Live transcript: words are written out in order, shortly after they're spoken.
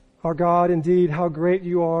Our God, indeed, how great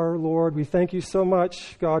you are, Lord. We thank you so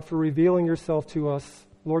much, God, for revealing yourself to us.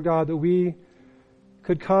 Lord God, that we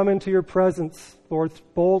could come into your presence, Lord,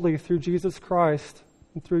 boldly through Jesus Christ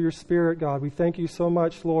and through your Spirit, God. We thank you so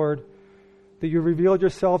much, Lord, that you revealed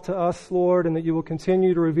yourself to us, Lord, and that you will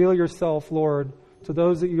continue to reveal yourself, Lord, to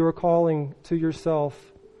those that you are calling to yourself.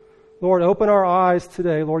 Lord, open our eyes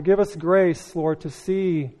today. Lord, give us grace, Lord, to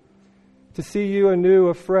see you anew,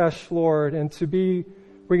 afresh, Lord, and to be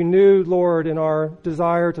renewed, Lord, in our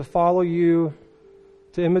desire to follow you,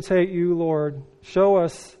 to imitate you, Lord. Show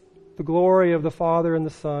us the glory of the Father and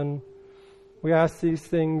the Son. We ask these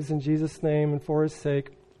things in Jesus' name and for his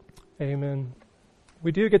sake. Amen.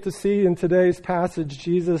 We do get to see in today's passage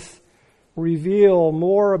Jesus reveal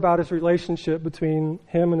more about his relationship between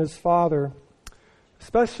him and his Father,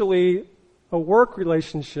 especially a work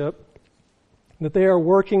relationship, that they are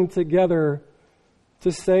working together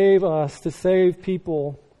to save us, to save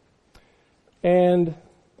people. And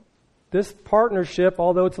this partnership,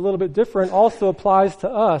 although it's a little bit different, also applies to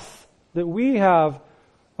us, that we have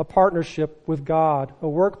a partnership with God, a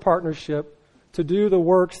work partnership to do the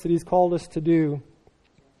works that he's called us to do.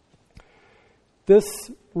 This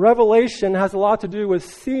revelation has a lot to do with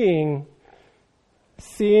seeing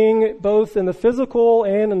both in the physical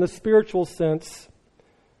and in the spiritual sense,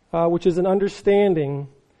 which is an understanding.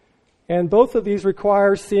 And both of these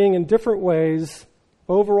require seeing in different ways.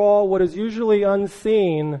 Overall, what is usually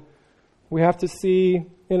unseen, we have to see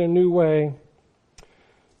in a new way.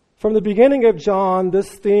 From the beginning of John,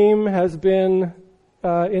 this theme has been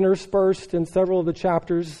interspersed in several of the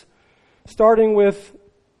chapters, starting with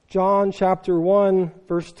John chapter 1,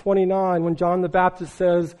 verse 29, when John the Baptist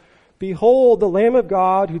says, "Behold, the Lamb of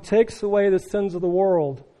God who takes away the sins of the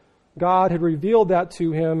world." God had revealed that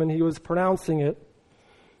to him, and he was pronouncing it.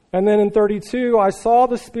 And then in 32, "I saw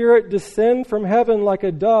the Spirit descend from heaven like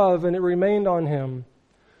a dove, and it remained on him."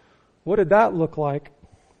 What did that look like?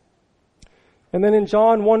 And then in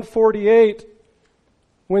John 1:48,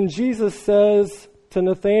 when Jesus says to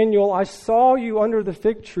Nathanael, "I saw you under the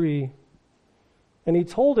fig tree," and he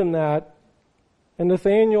told him that, and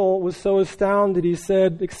Nathanael was so astounded, he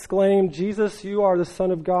exclaimed, "Jesus, you are the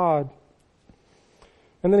Son of God."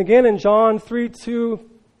 And then again in John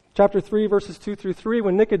chapter 3, verses 2 through 3,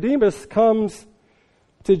 when Nicodemus comes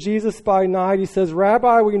to Jesus by night, he says,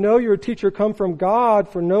 "Rabbi, we know you're a teacher come from God,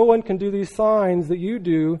 for no one can do these signs that you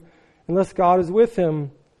do unless God is with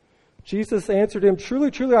him." Jesus answered him,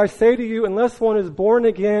 "Truly, truly, I say to you, unless one is born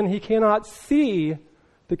again, he cannot see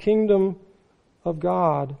the kingdom of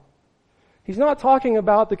God." He's not talking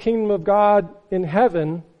about the kingdom of God in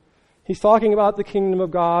heaven. He's talking about the kingdom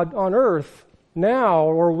of God on earth now,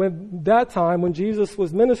 or when that time when Jesus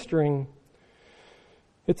was ministering.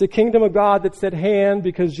 It's a kingdom of God that's at hand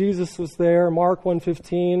because Jesus was there, Mark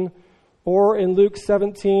 1:15, or in Luke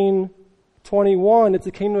 17:21, it's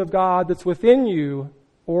a kingdom of God that's within you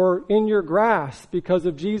or in your grasp because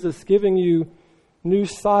of Jesus giving you new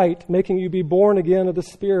sight, making you be born again of the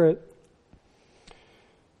Spirit.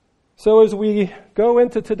 So as we go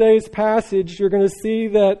into today's passage, you're going to see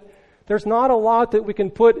that there's not a lot that we can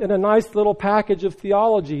put in a nice little package of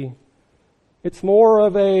theology. It's more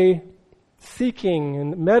of a seeking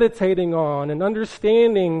and meditating on and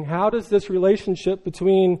understanding how does this relationship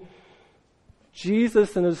between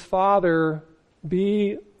Jesus and his Father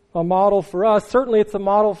be a model for us. Certainly it's a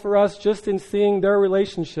model for us just in seeing their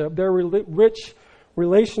relationship, their rich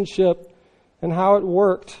relationship and how it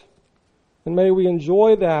worked. And may we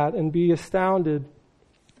enjoy that and be astounded.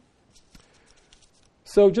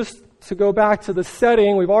 So just to go back to the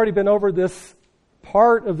setting, we've already been over this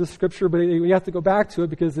part of the scripture, but we have to go back to it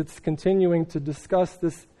because it's continuing to discuss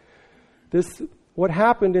this what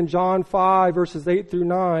happened in John 5, verses 8 through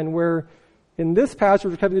 9, where in this passage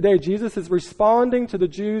we're covering today, Jesus is responding to the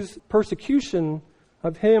Jews' persecution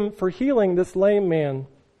of him for healing this lame man.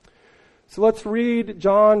 So let's read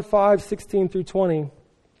John 5:16 through 20.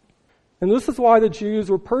 "And this is why the Jews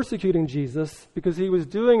were persecuting Jesus, because he was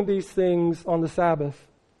doing these things on the Sabbath.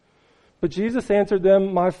 But Jesus answered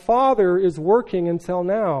them, 'My Father is working until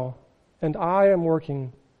now, and I am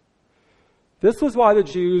working.' This was why the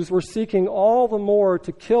Jews were seeking all the more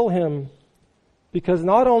to kill him, because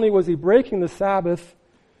not only was he breaking the Sabbath,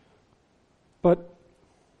 but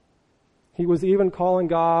he was even calling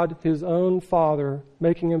God his own Father,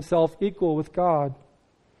 making himself equal with God.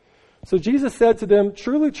 So Jesus said to them,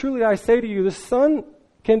 'Truly, truly, I say to you, the Son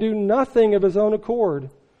can do nothing of his own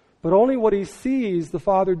accord, but only what he sees the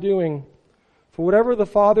Father doing. For whatever the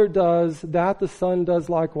Father does, that the Son does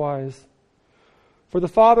likewise. For the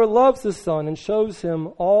Father loves the Son and shows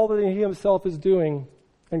him all that he himself is doing,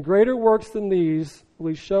 and greater works than these will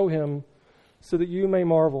he show him, so that you may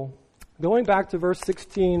marvel. Going back to verse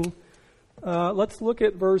 16, let's look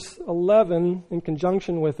at verse 11 in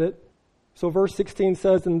conjunction with it. So verse 16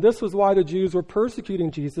 says, "And this was why the Jews were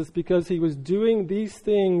persecuting Jesus, because he was doing these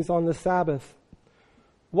things on the Sabbath."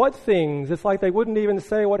 What things? It's like they wouldn't even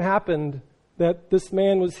say what happened, that this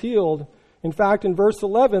man was healed. In fact, in verse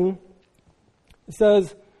 11, it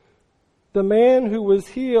says, the man who was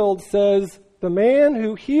healed says, "The man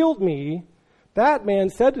who healed me, that man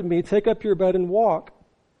said to me, 'Take up your bed and walk.'"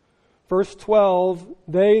 Verse 12,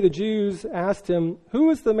 they, the Jews, asked him, "Who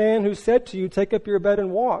is the man who said to you, 'Take up your bed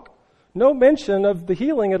and walk'?" No mention of the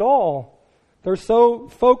healing at all. They're so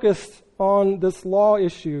focused on this law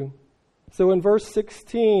issue. So in verse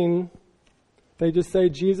 16, they just say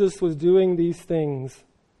Jesus was doing these things.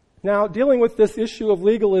 Now, dealing with this issue of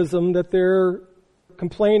legalism that they're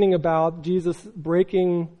complaining about, Jesus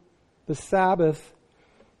breaking the Sabbath,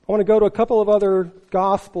 I want to go to a couple of other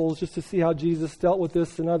Gospels just to see how Jesus dealt with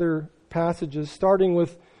this in other passages, starting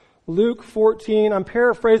with Luke 14. I'm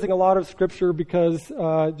paraphrasing a lot of Scripture because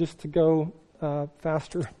just to go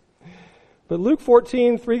faster. But Luke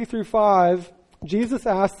 14, 3 through 5, Jesus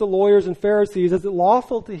asked the lawyers and Pharisees, "Is it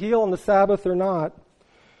lawful to heal on the Sabbath or not?"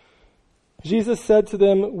 Jesus said to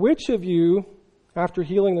them, "Which of you," after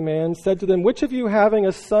healing the man, said to them, "Which of you having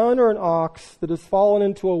a son or an ox that has fallen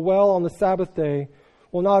into a well on the Sabbath day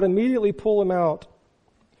will not immediately pull him out?"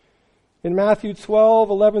 In Matthew 12,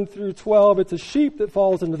 11 through 12, it's a sheep that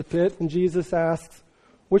falls into the pit, and Jesus asks,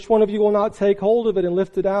 "Which one of you will not take hold of it and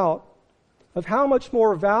lift it out? Of how much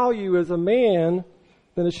more value is a man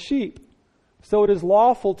than a sheep? So it is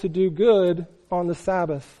lawful to do good on the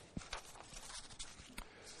Sabbath."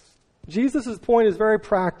 Jesus' point is very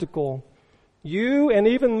practical. You and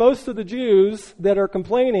even most of the Jews that are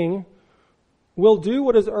complaining will do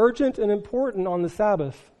what is urgent and important on the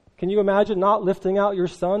Sabbath. Can you imagine not lifting out your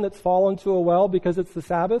son that's fallen to a well because it's the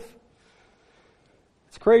Sabbath?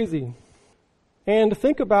 It's crazy. And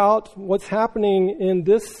think about what's happening in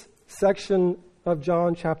this section of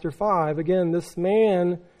John chapter 5. Again, this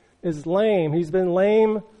man is lame. He's been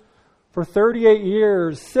lame for 38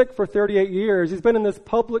 years, sick for 38 years. He's been in this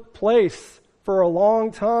public place for a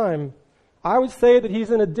long time. I would say that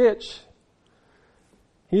he's in a ditch.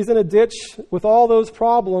 He's in a ditch with all those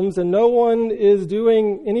problems, and no one is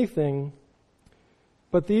doing anything.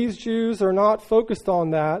 But these Jews are not focused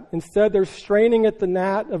on that. Instead, they're straining at the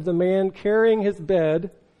gnat of the man carrying his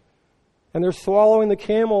bed, and they're swallowing the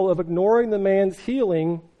camel of ignoring the man's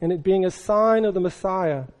healing and it being a sign of the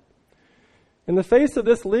Messiah. In the face of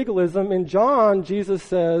this legalism, in John, Jesus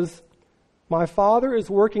says, "My Father is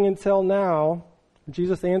working until now."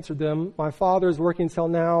 Jesus answered them, "My Father is working until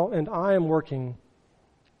now, and I am working."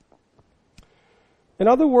 In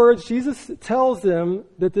other words, Jesus tells them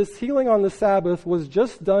that this healing on the Sabbath was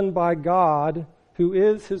just done by God, who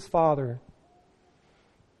is his Father.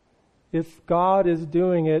 If God is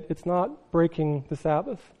doing it, it's not breaking the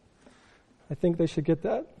Sabbath. I think they should get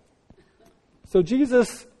that. So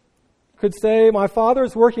Jesus could say, "My Father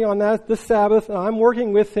is working on this Sabbath, and I'm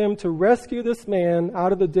working with him to rescue this man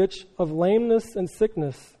out of the ditch of lameness and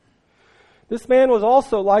sickness." This man was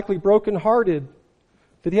also likely brokenhearted,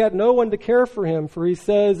 that he had no one to care for him, for he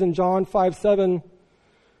says in John 5:7,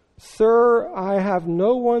 "Sir, I have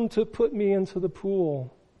no one to put me into the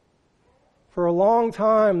pool." For a long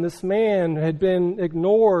time, this man had been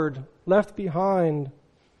ignored, left behind.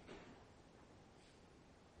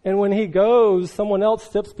 And when he goes, someone else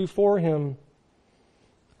steps before him.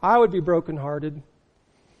 I would be brokenhearted.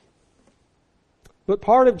 But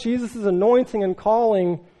part of Jesus' anointing and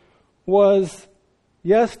calling was,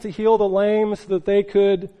 yes, to heal the lame so that they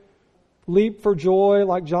could leap for joy,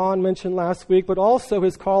 like John mentioned last week, but also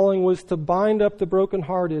his calling was to bind up the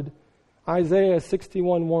brokenhearted, Isaiah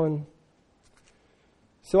 61:1.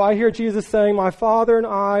 So I hear Jesus saying, "My Father and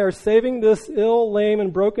I are saving this ill, lame,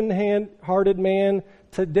 and broken-hearted man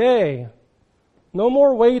today." No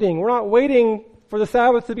more waiting. We're not waiting for the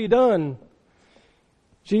Sabbath to be done.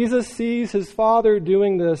 Jesus sees his Father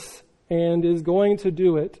doing this and is going to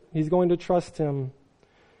do it. He's going to trust him.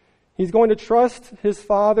 He's going to trust his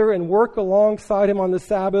Father and work alongside him on the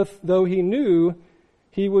Sabbath, though he knew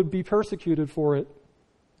he would be persecuted for it.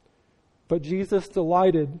 But Jesus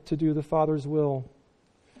delighted to do the Father's will.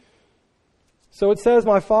 So it says,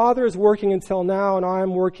 "My Father is working until now, and I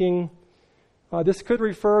am working." This could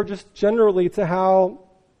refer just generally to how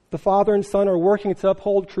the Father and Son are working to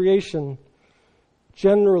uphold creation.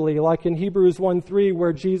 Generally, like in Hebrews 1:3,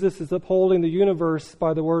 where Jesus is upholding the universe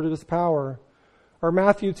by the word of his power. Or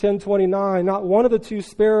Matthew 10:29, "Not one of the two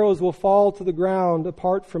sparrows will fall to the ground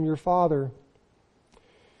apart from your Father."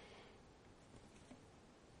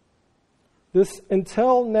 This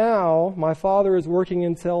until now, my Father is working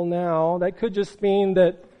until now, that could just mean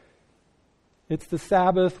that it's the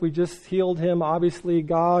Sabbath, we just healed him, obviously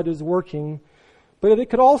God is working. But it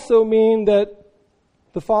could also mean that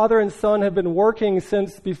the Father and Son have been working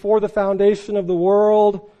since before the foundation of the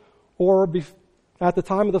world or at the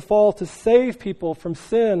time of the fall to save people from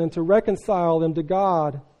sin and to reconcile them to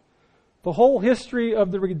God. The whole history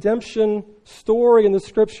of the redemption story in the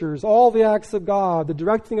Scriptures, all the acts of God, the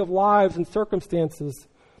directing of lives and circumstances,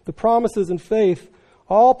 the promises and faith,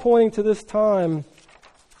 all pointing to this time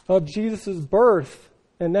of Jesus' birth.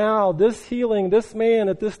 And now this healing, this man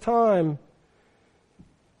at this time,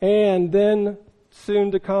 and then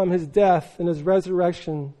soon to come his death and his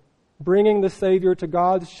resurrection, bringing the Savior to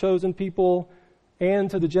God's chosen people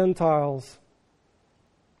and to the Gentiles.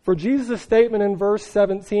 For Jesus' statement in verse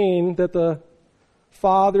 17 that the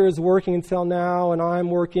Father is working until now and I'm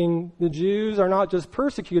working, the Jews are not just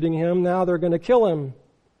persecuting him, now they're going to kill him.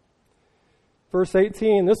 Verse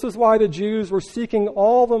 18, this is why the Jews were seeking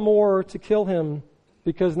all the more to kill him,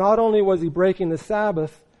 because not only was he breaking the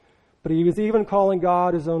Sabbath, but he was even calling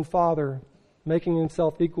God his own Father, making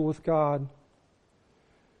himself equal with God.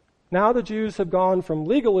 Now the Jews have gone from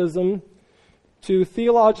legalism to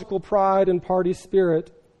theological pride and party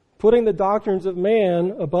spirit, putting the doctrines of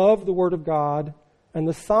man above the Word of God and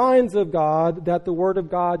the signs of God that the Word of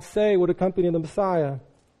God say would accompany the Messiah.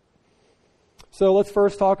 So let's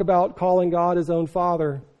first talk about calling God his own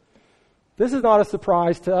Father. This is not a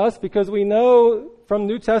surprise to us because we know from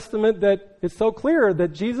New Testament that it's so clear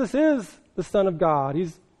that Jesus is the Son of God.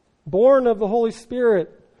 He's born of the Holy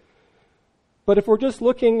Spirit. But if we're just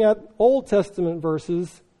looking at Old Testament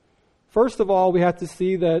verses, first of all, we have to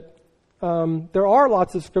see that there are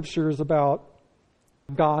lots of scriptures about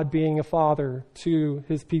God being a father to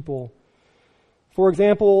his people. For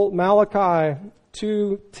example, Malachi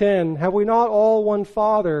 2:10, have we not all one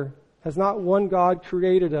Father? Has not one God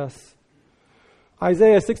created us?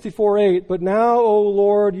 Isaiah 64:8, but now, O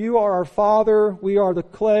Lord, you are our Father, we are the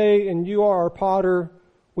clay, and you are our potter.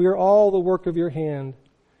 We are all the work of your hand.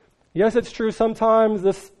 Yes, it's true, sometimes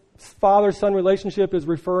this father-son relationship is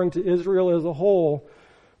referring to Israel as a whole,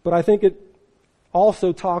 but I think it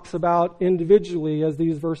also talks about individually, as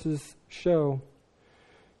these verses show.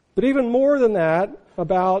 But even more than that,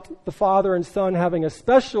 about the father and son having a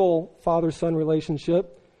special father-son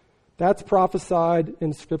relationship, that's prophesied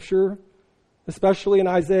in Scripture, especially in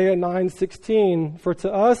Isaiah 9:16. For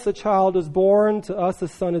to us a child is born, to us a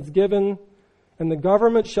son is given, and the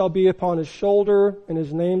government shall be upon his shoulder, and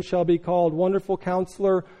his name shall be called Wonderful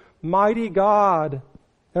Counselor, Mighty God,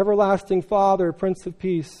 Everlasting Father, Prince of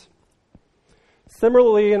Peace.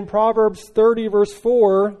 Similarly, in Proverbs 30, verse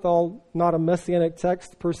 4, though not a messianic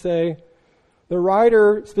text per se, the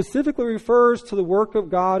writer specifically refers to the work of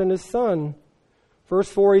God and his Son. Verse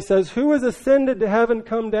 4, he says, who has ascended to heaven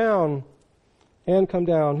come down?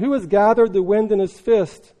 Who has gathered the wind in his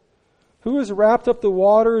fist? Who has wrapped up the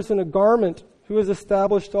waters in a garment? Who has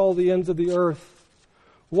established all the ends of the earth?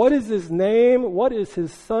 What is his name? What is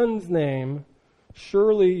his Son's name?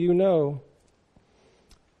 Surely you know.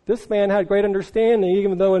 This man had great understanding,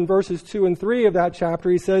 even though in verses 2 and 3 of that chapter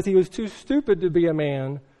he says he was too stupid to be a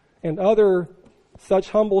man, and other such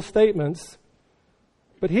humble statements.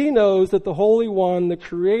 But he knows that the Holy One, the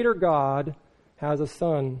Creator God, has a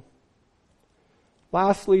Son.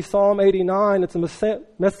 Lastly, Psalm 89, it's a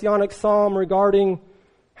messianic psalm regarding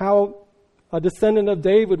how a descendant of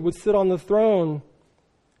David would sit on the throne.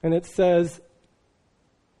 And it says,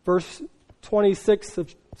 verse 26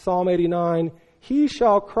 of Psalm 89, he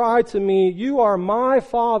shall cry to me, you are my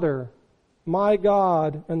Father, my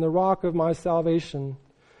God, and the rock of my salvation.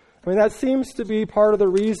 I mean, that seems to be part of the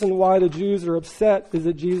reason why the Jews are upset, is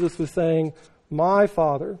that Jesus was saying, my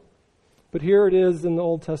Father. But here it is in the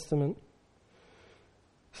Old Testament.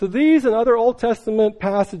 So these and other Old Testament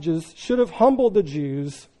passages should have humbled the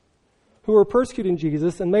Jews who were persecuting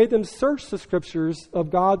Jesus and made them search the Scriptures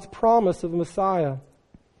of God's promise of a Messiah.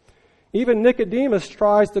 Even Nicodemus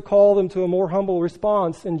tries to call them to a more humble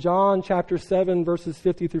response in John chapter 7, verses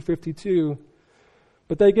 50 through 52.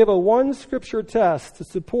 But they give a one Scripture test to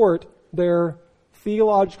support their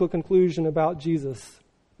theological conclusion about Jesus.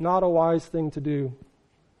 Not a wise thing to do.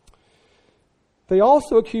 They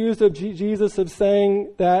also accused of Jesus of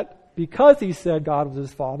saying that because he said God was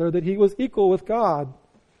his Father, that he was equal with God.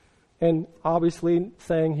 And obviously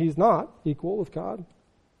saying he's not equal with God.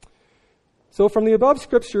 So from the above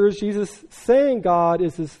scriptures, Jesus saying God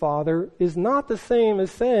is his Father is not the same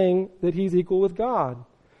as saying that he's equal with God.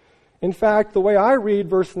 In fact, the way I read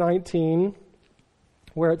verse 19,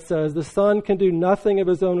 where it says, the Son can do nothing of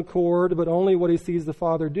his own accord, but only what he sees the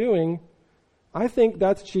Father doing, I think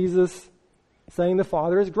that's Jesus saying the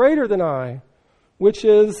Father is greater than I, which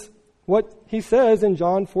is what he says in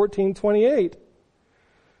John 14:28.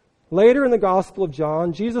 Later in the Gospel of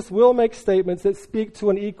John, Jesus will make statements that speak to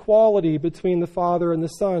an equality between the Father and the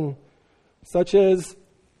Son, such as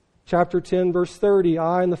chapter 10, verse 30,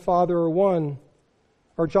 I and the Father are one.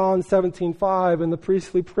 Or John 17:5 in the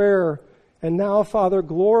priestly prayer, and now, Father,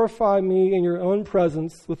 glorify me in your own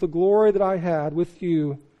presence with the glory that I had with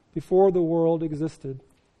you before the world existed.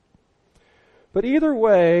 But either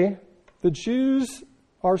way, the Jews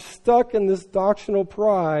are stuck in this doctrinal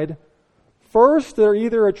pride. First, they're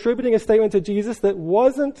either attributing a statement to Jesus that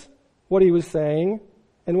wasn't what he was saying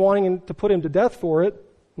and wanting to put him to death for it,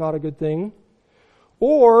 not a good thing.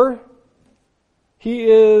 Or he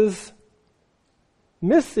is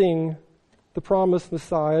missing the promised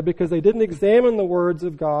Messiah because they didn't examine the words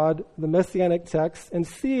of God, the Messianic text, and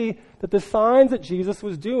see that the signs that Jesus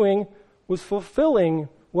was doing was fulfilling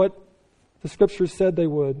what the Scriptures said they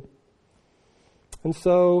would. And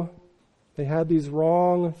so they had these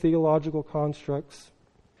wrong theological constructs.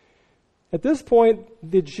 At this point,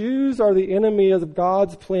 the Jews are the enemy of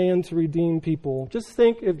God's plan to redeem people. Just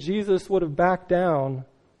think if Jesus would have backed down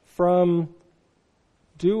from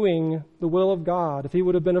doing the will of God, if he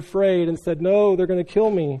would have been afraid and said, no, they're going to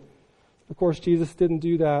kill me. Of course, Jesus didn't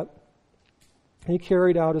do that. He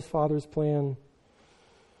carried out his Father's plan.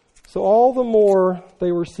 So all the more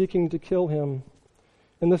they were seeking to kill him.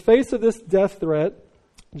 In the face of this death threat,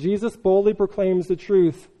 Jesus boldly proclaims the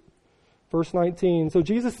truth. Verse 19, so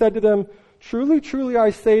Jesus said to them, truly, truly,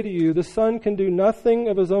 I say to you, the Son can do nothing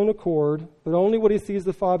of his own accord, but only what he sees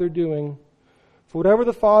the Father doing. For whatever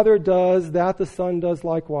the Father does, that the Son does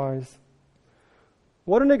likewise.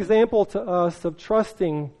 What an example to us of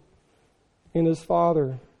trusting in his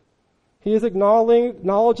Father. He is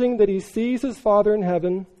acknowledging that he sees his Father in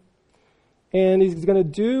heaven, and he's going to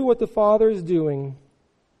do what the Father is doing,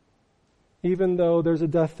 even though there's a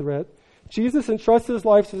death threat. Jesus entrusts his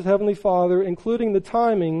life to his heavenly Father, including the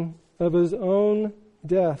timing of his own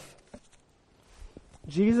death.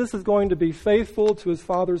 Jesus is going to be faithful to his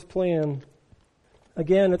Father's plan.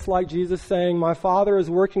 Again, it's like Jesus saying, my Father is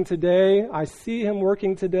working today, I see him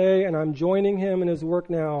working today, and I'm joining him in his work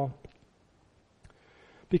now.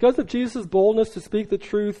 Because of Jesus' boldness to speak the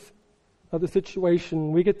truth of the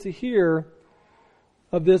situation, we get to hear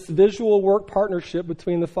of this visual work partnership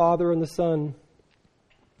between the Father and the Son.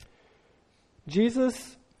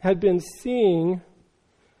 Jesus had been seeing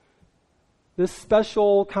this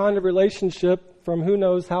special kind of relationship from who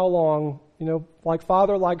knows how long. You know, like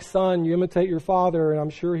father, like son, you imitate your father, and I'm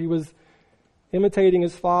sure he was imitating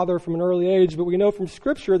his father from an early age, but we know from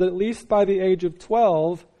Scripture that at least by the age of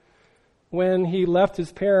 12, when he left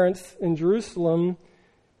his parents in Jerusalem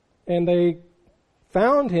and they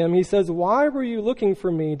found him, he says, why were you looking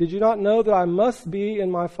for me? Did you not know that I must be in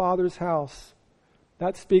my Father's house?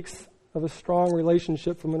 That speaks of a strong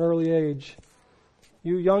relationship from an early age.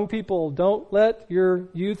 You young people, don't let your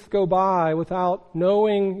youth go by without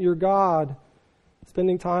knowing your God,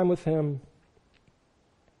 spending time with him.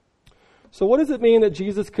 So what does it mean that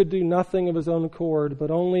Jesus could do nothing of his own accord, but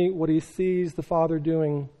only what he sees the Father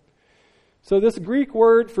doing? So this Greek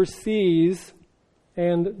word for sees,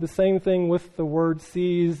 and the same thing with the word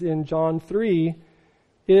sees in John 3,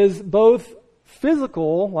 is both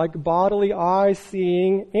physical, like bodily eye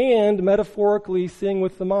seeing, and metaphorically seeing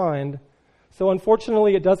with the mind. So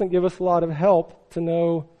unfortunately, it doesn't give us a lot of help to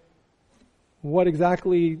know what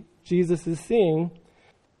exactly Jesus is seeing.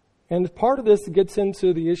 And part of this gets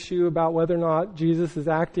into the issue about whether or not Jesus is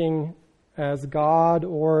acting as God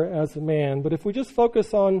or as a man. But if we just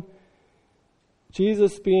focus on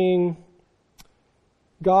Jesus being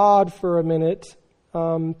God for a minute,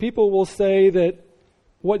 people will say that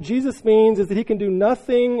what Jesus means is that he can do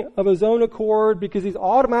nothing of his own accord because he's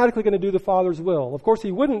automatically going to do the Father's will. Of course,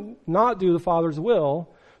 he wouldn't not do the Father's will.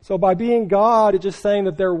 So by being God, it's just saying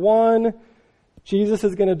that they're one. Jesus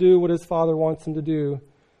is going to do what his Father wants him to do.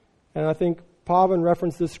 And I think Pavan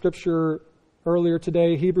referenced this scripture earlier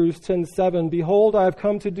today, Hebrews 10:7. Behold, I have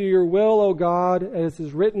come to do your will, O God, as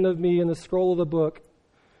is written of me in the scroll of the book.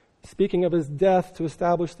 Speaking of his death to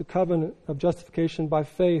establish the covenant of justification by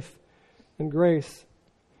faith and grace.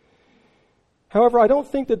 However, I don't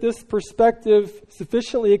think that this perspective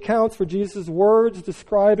sufficiently accounts for Jesus' words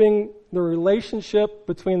describing the relationship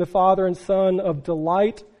between the Father and Son of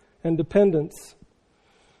delight and dependence.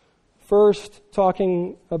 First,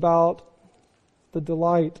 talking about the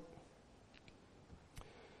delight.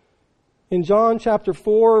 In John chapter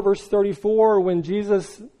 4, verse 34, when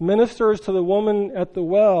Jesus ministers to the woman at the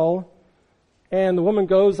well, and the woman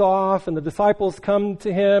goes off, and the disciples come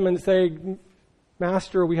to him and say,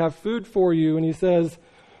 Master, we have food for you. And he says,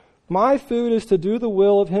 my food is to do the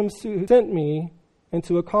will of him who sent me and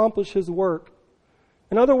to accomplish his work.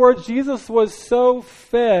 In other words, Jesus was so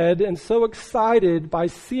fed and so excited by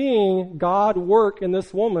seeing God work in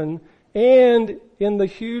this woman and in the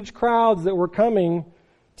huge crowds that were coming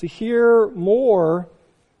to hear more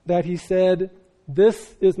that he said,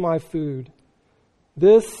 this is my food.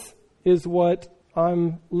 This is what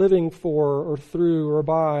I'm living for or through or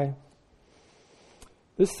by.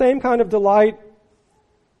 This same kind of delight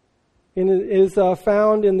is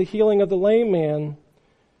found in the healing of the lame man.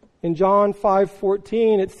 In John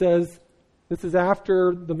 5:14, it says, this is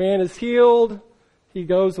after the man is healed. He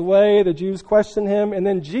goes away. The Jews question him. And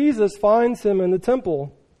then Jesus finds him in the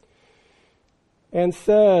temple and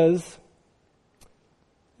says,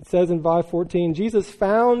 it says in 5:14, Jesus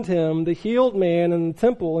found him, the healed man, in the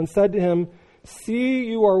temple and said to him, see,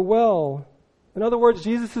 you are well. In other words,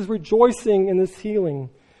 Jesus is rejoicing in this healing.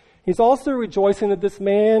 He's also rejoicing that this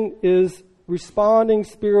man is responding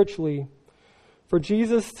spiritually. For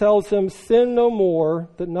Jesus tells him, sin no more,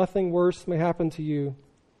 that nothing worse may happen to you.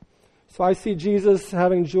 So I see Jesus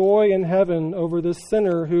having joy in heaven over this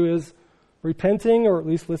sinner who is repenting, or at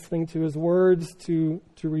least listening to his words to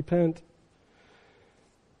repent.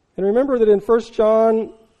 And remember that in 1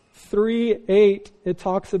 John 3:8, it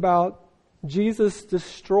talks about Jesus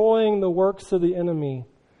destroying the works of the enemy.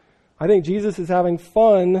 I think Jesus is having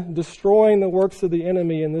fun destroying the works of the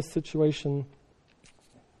enemy in this situation.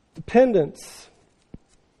 Dependence.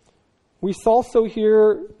 We also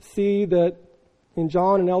here see that in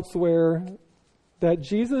John and elsewhere that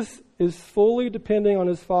Jesus is fully depending on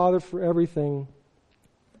his Father for everything.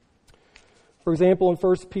 For example, in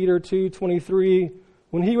 1 Peter 2:23,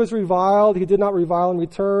 when he was reviled, he did not revile in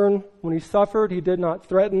return. When he suffered, he did not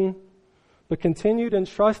threaten, but continued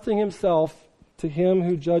entrusting himself to him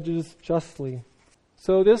who judges justly.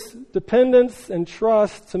 So this dependence and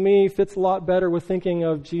trust, to me, fits a lot better with thinking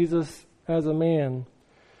of Jesus as a man.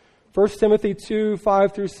 1 Timothy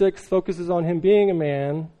 2:5-6 focuses on him being a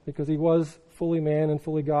man, because he was fully man and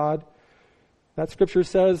fully God. That scripture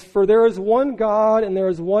says, for there is one God and there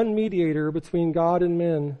is one mediator between God and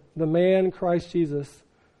men, the man Christ Jesus,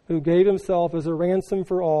 who gave himself as a ransom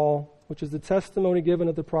for all, which is the testimony given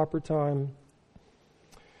at the proper time.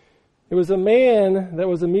 It was a man that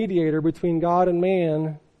was a mediator between God and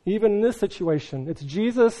man, even in this situation. It's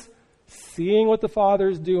Jesus seeing what the Father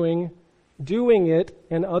is doing it,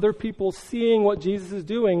 and other people seeing what Jesus is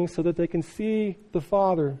doing so that they can see the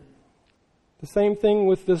Father. The same thing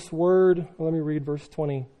with this word. Let me read verse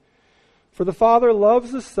 20. For the Father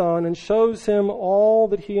loves the Son and shows him all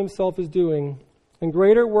that he himself is doing, and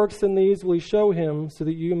greater works than these will he show him, so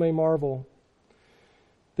that you may marvel.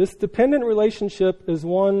 This dependent relationship is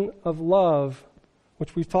one of love,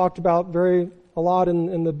 which we've talked about a lot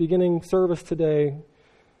in the beginning service today.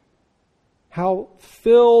 How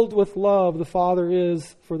filled with love the Father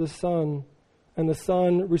is for the Son, and the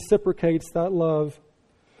Son reciprocates that love.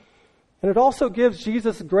 And it also gives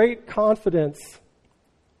Jesus great confidence,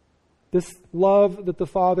 this love that the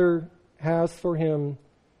Father has for him.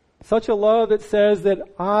 Such a love that says that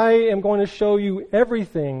I am going to show you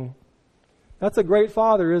everything. That's a great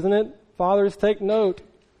father, isn't it? Fathers, take note.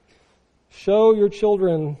 Show your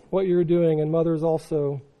children what you're doing, and mothers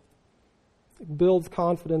also. It builds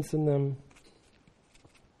confidence in them.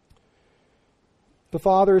 The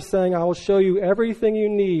Father is saying, I will show you everything you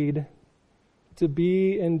need to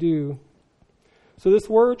be and do. So this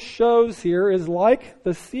word shows here is like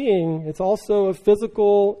the seeing. It's also a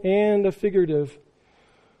physical and a figurative.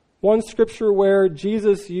 One scripture where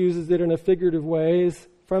Jesus uses it in a figurative way is,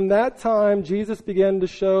 from that time Jesus began to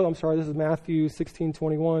show, this is Matthew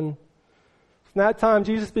 16:21. From that time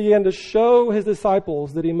Jesus began to show his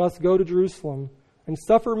disciples that he must go to Jerusalem and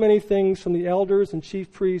suffer many things from the elders and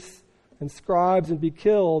chief priests and scribes and be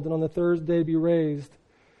killed, and on the third day be raised.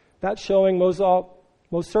 That showing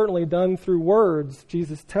most certainly done through words.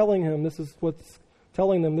 Jesus telling them this is what's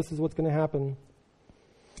going to happen.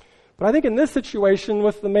 But I think in this situation,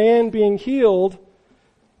 with the man being healed,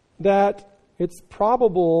 that it's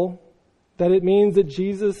probable that it means that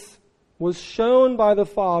Jesus was shown by the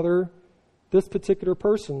Father this particular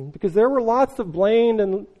person, because there were lots of blind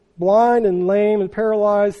and lame and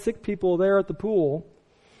paralyzed, sick people there at the pool.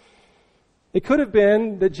 It could have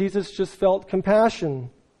been that Jesus just felt compassion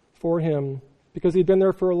for him because he'd been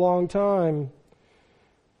there for a long time.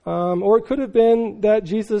 Or it could have been that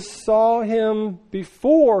Jesus saw him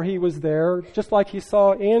before he was there, just like he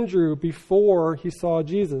saw Andrew before he saw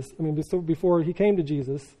Jesus. before he came to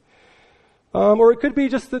Jesus. Or it could be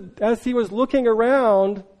just that as he was looking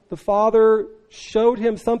around, the Father showed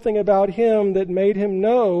him something about him that made him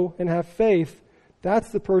know and have faith,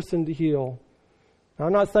 that's the person to heal. Now,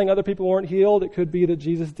 I'm not saying other people weren't healed. It could be that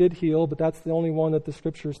Jesus did heal, but that's the only one that the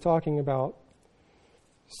Scripture is talking about.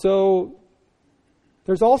 So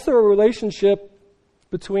there's also a relationship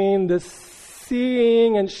between the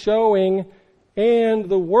seeing and showing and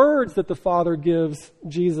the words that the Father gives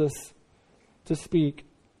Jesus to speak.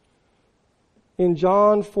 In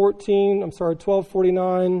John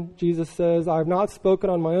 12:49, Jesus says, I have not spoken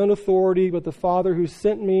on my own authority, but the Father who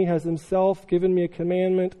sent me has himself given me a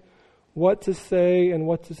commandment what to say and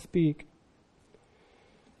what to speak.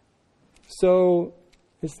 So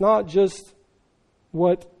it's not just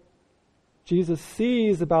what Jesus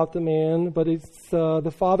sees about the man, but it's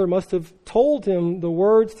the Father must have told him the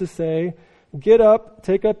words to say, get up,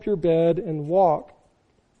 take up your bed, and walk.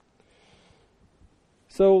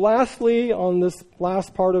 So lastly, on this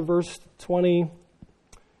last part of verse 20,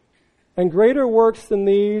 and greater works than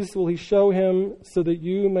these will he show him so that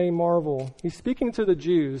you may marvel. He's speaking to the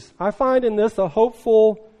Jews. I find in this a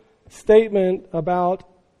hopeful statement about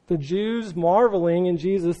the Jews marveling in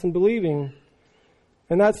Jesus and believing.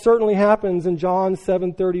 And that certainly happens in John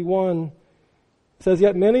 7:31. It says,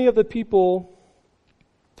 yet many of the people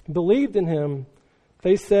believed in him.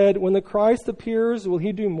 They said, when the Christ appears, will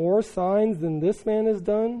he do more signs than this man has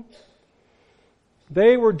done?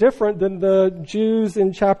 They were different than the Jews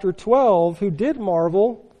in chapter 12 who did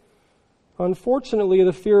marvel. Unfortunately,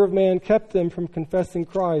 the fear of man kept them from confessing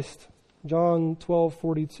Christ. John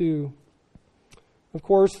 12:42. Of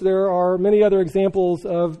course, there are many other examples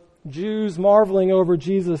of Jews marveling over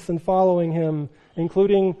Jesus and following him,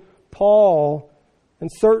 including Paul. And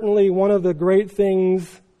certainly one of the great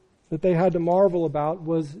things that they had to marvel about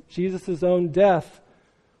was Jesus' own death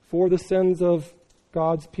for the sins of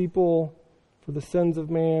God's people, for the sins of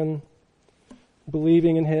man,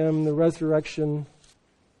 believing in him, the resurrection.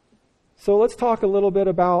 So let's talk a little bit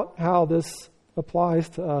about how this applies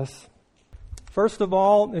to us. First of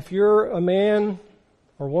all, if you're a man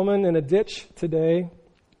or woman in a ditch today,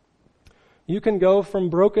 you can go from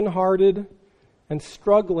brokenhearted and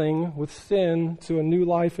struggling with sin to a new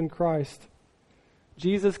life in Christ.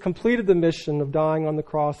 Jesus completed the mission of dying on the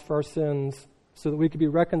cross for our sins so that we could be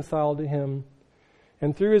reconciled to him,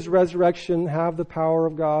 and through his resurrection have the power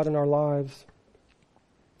of God in our lives.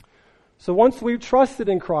 So once we've trusted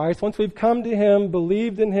in Christ, once we've come to him,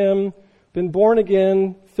 believed in him, been born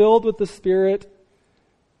again, filled with the Spirit,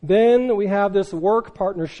 then we have this work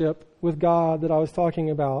partnership with God that I was talking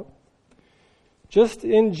about. Just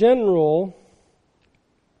in general,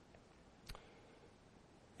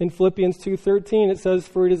 in Philippians 2:13, it says,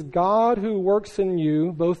 for it is God who works in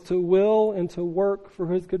you both to will and to work for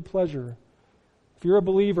his good pleasure. If you're a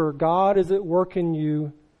believer, God is at work in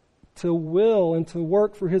you to will and to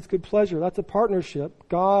work for his good pleasure. That's a partnership.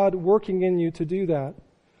 God working in you to do that.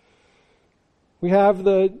 We have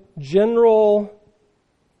the general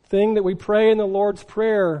thing that we pray in the Lord's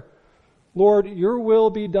Prayer. Lord, your will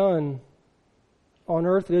be done on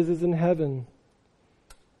earth as it is in heaven.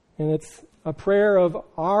 And it's a prayer of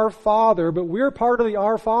our Father, but we're part of the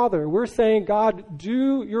Our Father. We're saying, God,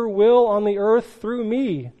 do your will on the earth through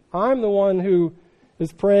me. I'm the one who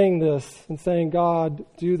is praying this and saying, God,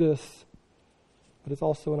 do this. But it's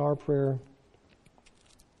also in our prayer.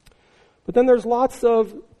 But then there's lots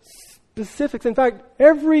of specifics. In fact,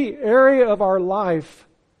 every area of our life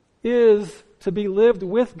is to be lived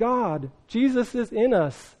with God. Jesus is in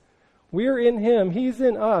us. We're in him. He's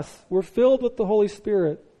in us. We're filled with the Holy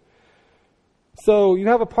Spirit. So you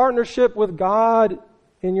have a partnership with God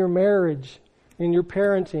in your marriage, in your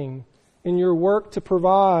parenting, in your work to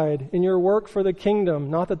provide, in your work for the kingdom.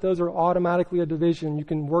 Not that those are automatically a division. You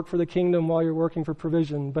can work for the kingdom while you're working for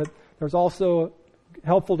provision, but there's also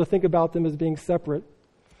helpful to think about them as being separate.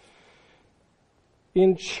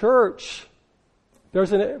 In church,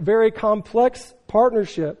 there's a very complex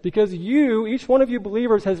partnership because each one of you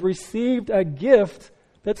believers has received a gift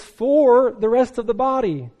that's for the rest of the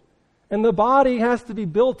body. And the body has to be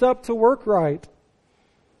built up to work right.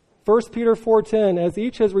 1 Peter 4:10, as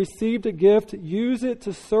each has received a gift, use it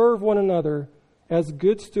to serve one another as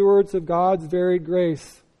good stewards of God's varied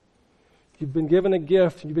grace. You've been given a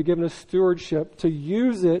gift, you've been given a stewardship to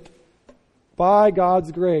use it by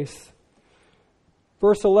God's grace.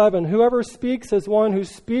 Verse 11, whoever speaks as one who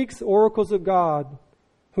speaks oracles of God.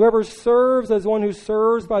 Whoever serves as one who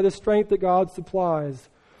serves by the strength that God supplies.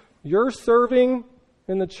 You're serving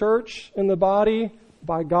in the church, in the body,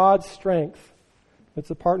 by God's strength. It's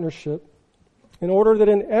a partnership. In order that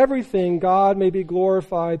in everything God may be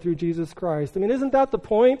glorified through Jesus Christ. I mean, isn't that the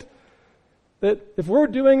point? that if we're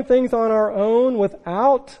doing things on our own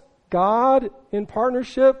without God in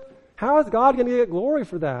partnership, how is God going to get glory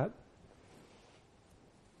for that?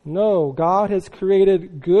 No, God has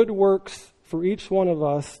created good works for each one of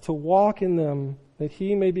us to walk in them, that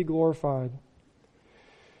He may be glorified.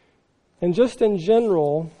 And just in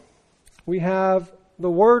general, we have the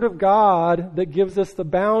Word of God that gives us the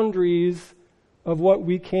boundaries of what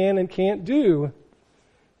we can and can't do.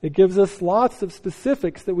 It gives us lots of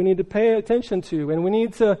specifics that we need to pay attention to, and we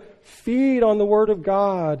need to feed on the Word of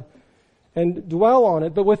God and dwell on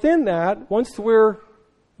it. But within that, once we're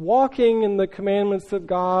walking in the commandments of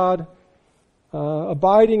God,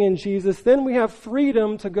 abiding in Jesus, then we have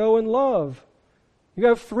freedom to go and love. You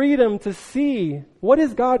have freedom to see, what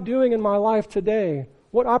is God doing in my life today?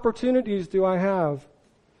 What opportunities do I have?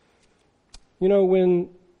 You know,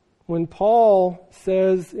 when Paul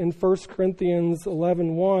says in 1 Corinthians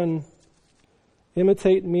 11:1,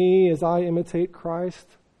 imitate me as I imitate Christ,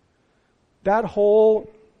 that whole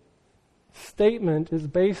statement is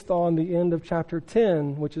based on the end of chapter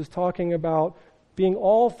 10, which is talking about being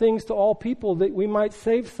all things to all people that we might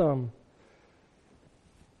save some.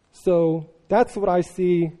 So that's what I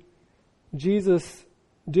see Jesus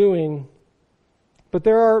doing. But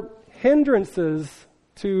there are hindrances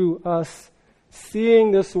to us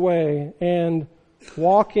seeing this way and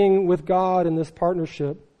walking with God in this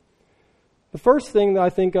partnership. The first thing that I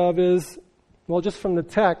think of is, well, just from the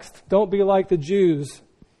text, don't be like the Jews.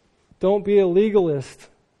 Don't be a legalist.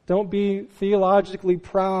 Don't be theologically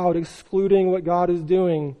proud, excluding what God is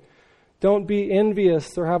doing. Don't be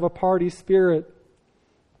envious or have a party spirit.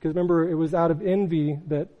 Because remember, it was out of envy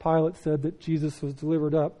that Pilate said that Jesus was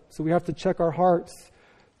delivered up. So we have to check our hearts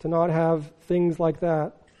to not have things like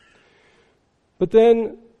that. But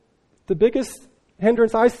then the biggest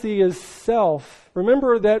hindrance I see is self.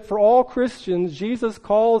 Remember that for all Christians, Jesus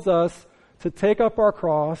calls us to take up our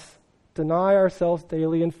cross, deny ourselves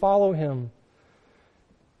daily, and follow Him.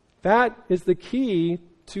 That is the key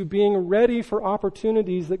to being ready for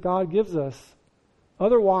opportunities that God gives us.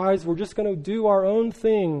 Otherwise, we're just going to do our own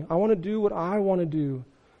thing. I want to do what I want to do.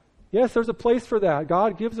 Yes, there's a place for that.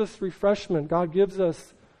 God gives us refreshment. God gives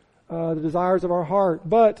us the desires of our heart.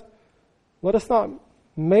 But let us not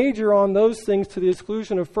major on those things to the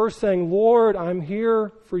exclusion of first saying, Lord, I'm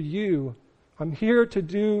here for you. I'm here to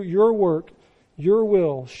do your work, your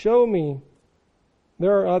will. Show me.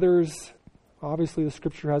 There are others. Obviously, the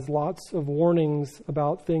Scripture has lots of warnings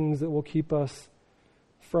about things that will keep us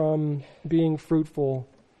from being fruitful.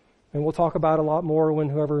 And we'll talk about a lot more when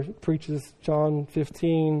whoever preaches John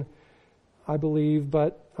 15, I believe.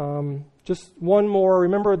 But just one more.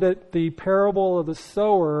 Remember that the parable of the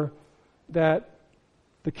sower, that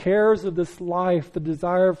the cares of this life, the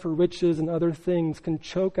desire for riches and other things can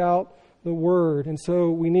choke out the word. And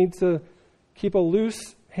so we need to keep a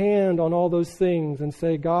loose hand on all those things and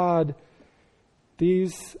say, God,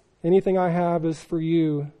 anything I have is for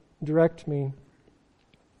you. Direct me.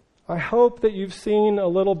 I hope that you've seen a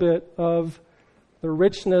little bit of the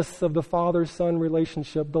richness of the Father-Son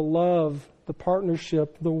relationship, the love, the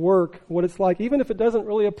partnership, the work, what it's like, even if it doesn't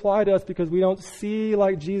really apply to us because we don't see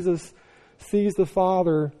like Jesus sees the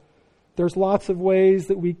Father. There's lots of ways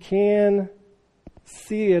that we can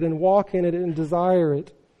see it and walk in it and desire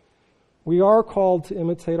it. We are called to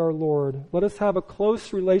imitate our Lord. Let us have a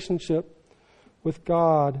close relationship with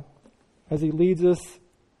God as He leads us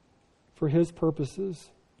for His purposes.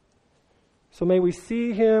 So may we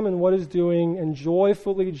see Him and what He's doing and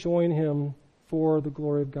joyfully join Him for the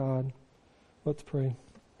glory of God. Let's pray.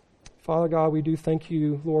 Father God, we do thank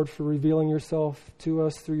you, Lord, for revealing yourself to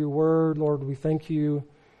us through your word. Lord, we thank you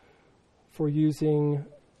for using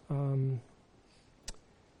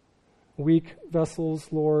weak vessels,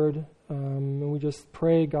 Lord. And we just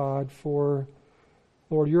pray, God, for,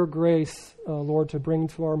 Lord, your grace, Lord, to bring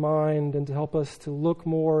to our mind and to help us to look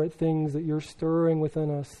more at things that you're stirring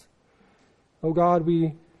within us. Oh, God,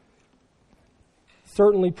 we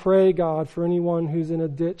certainly pray, God, for anyone who's in a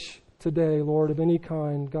ditch today, Lord, of any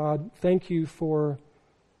kind. God, thank you for,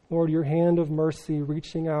 Lord, your hand of mercy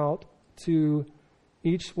reaching out to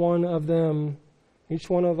each one of them, each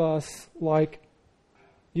one of us, like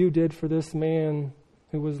you did for this man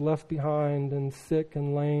who was left behind and sick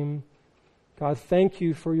and lame. God, thank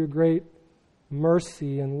you for your great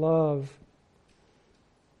mercy and love.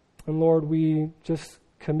 And Lord, we just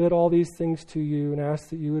commit all these things to you and ask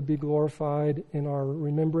that you would be glorified in our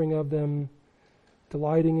remembering of them,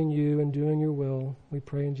 delighting in you and doing your will. We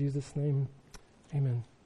pray in Jesus' name. Amen.